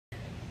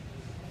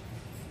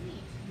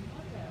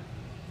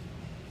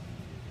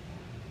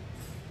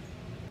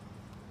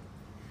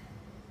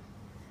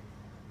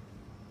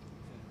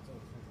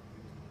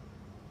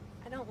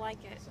don't like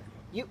it.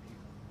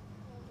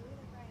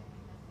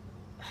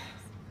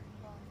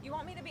 You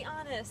want me to be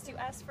honest. You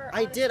asked for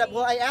I honesty. did.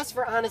 Well, I asked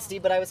for honesty,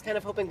 but I was kind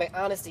of hoping by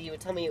honesty you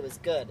would tell me it was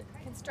good.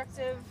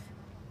 Constructive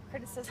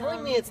criticism.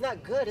 Telling me it's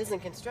not good isn't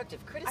constructive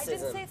I criticism.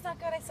 didn't say it's not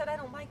good. I said I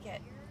don't like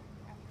it.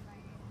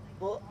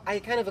 Well, I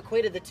kind of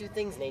equated the two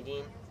things,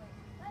 Nadine.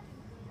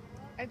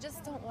 I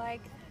just don't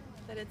like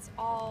that it's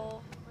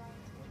all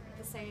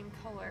the same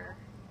color.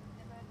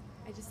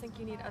 I just think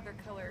you need other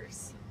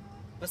colors.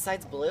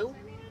 Besides blue?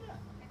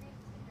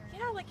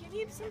 Yeah, like you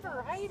need some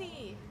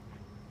variety.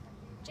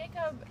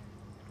 Jacob,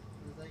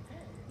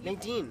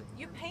 Nadine.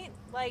 you paint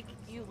like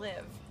you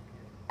live.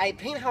 I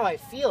paint how I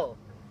feel.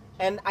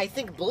 And I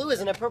think blue is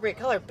an appropriate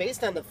color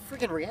based on the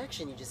freaking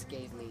reaction you just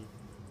gave me.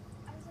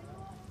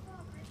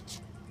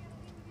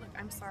 Look,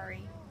 I'm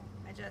sorry.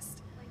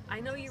 I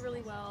know you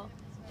really well.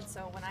 And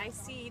so when I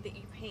see that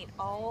you paint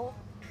all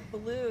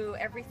blue,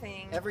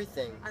 everything,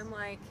 I'm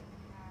like,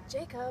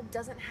 Jacob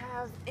doesn't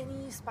have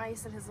any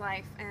spice in his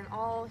life, and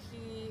all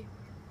he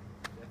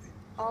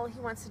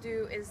wants to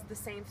do is the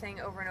same thing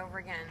over and over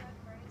again.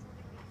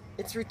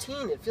 It's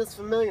routine. It feels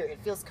familiar. It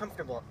feels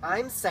comfortable.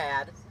 I'm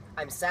sad.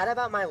 I'm sad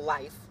about my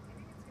life.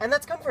 And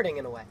that's comforting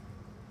in a way.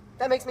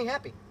 That makes me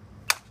happy.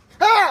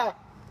 Ah!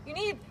 You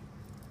need,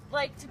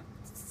 like, to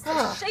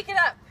shake it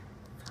up.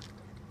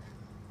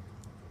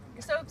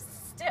 You're so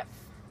stiff.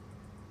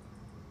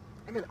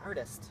 I'm an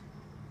artist.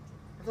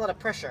 I have a lot of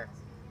pressure.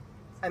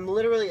 I'm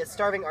literally a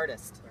starving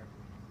artist.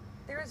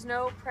 There is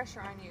no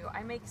pressure on you.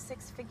 I make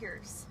 6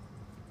 figures.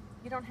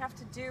 You don't have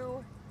to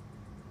do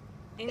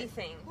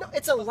anything. No,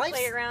 it's a life.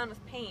 Play around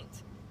with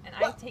paint, and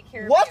What? I take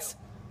care of What?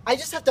 you. I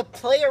just have to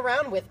play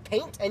around with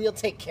paint and you'll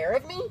take care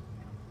of me?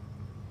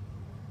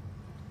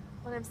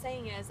 What I'm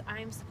saying is,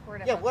 I'm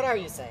supportive. Yeah, of what you. are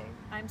you saying?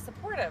 I'm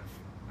supportive.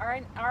 Are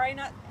I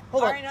not?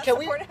 Hold are on. I not Can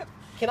supportive?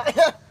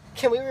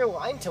 can we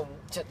rewind to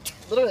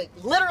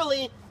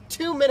literally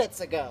 2 minutes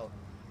ago?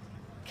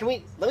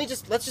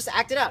 Let's just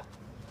act it out.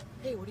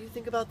 Hey, what do you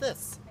think about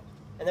this?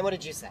 And then what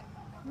did you say?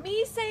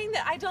 Me saying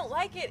that I don't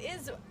like it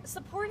is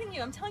supporting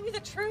you. I'm telling you the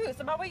truth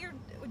about what you're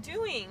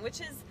doing, which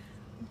is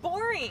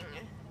boring.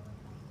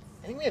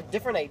 I think we have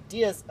different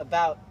ideas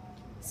about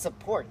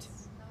support.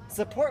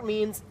 Support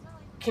means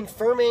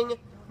confirming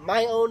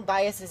my own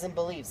biases and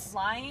beliefs.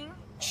 Lying?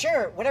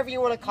 Sure, whatever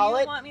you want to call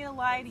it. You want me to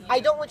lie to you. I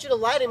don't want you to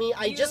lie to me.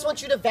 I just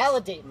want you to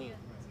validate me.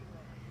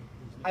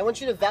 I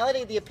want you to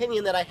validate the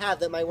opinion that I have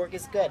that my work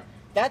is good.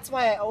 That's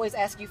why I always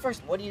ask you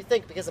first, what do you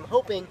think? Because I'm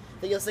hoping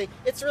that you'll say,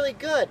 it's really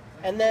good.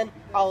 And then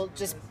I'll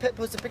just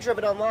post a picture of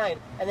it online,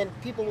 and then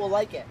people will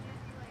like it.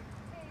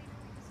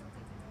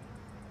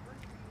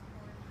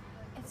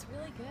 It's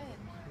really good.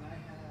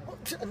 Well,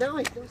 now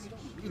I know you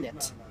don't mean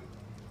it.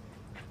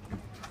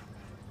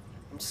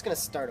 I'm just going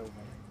to start over.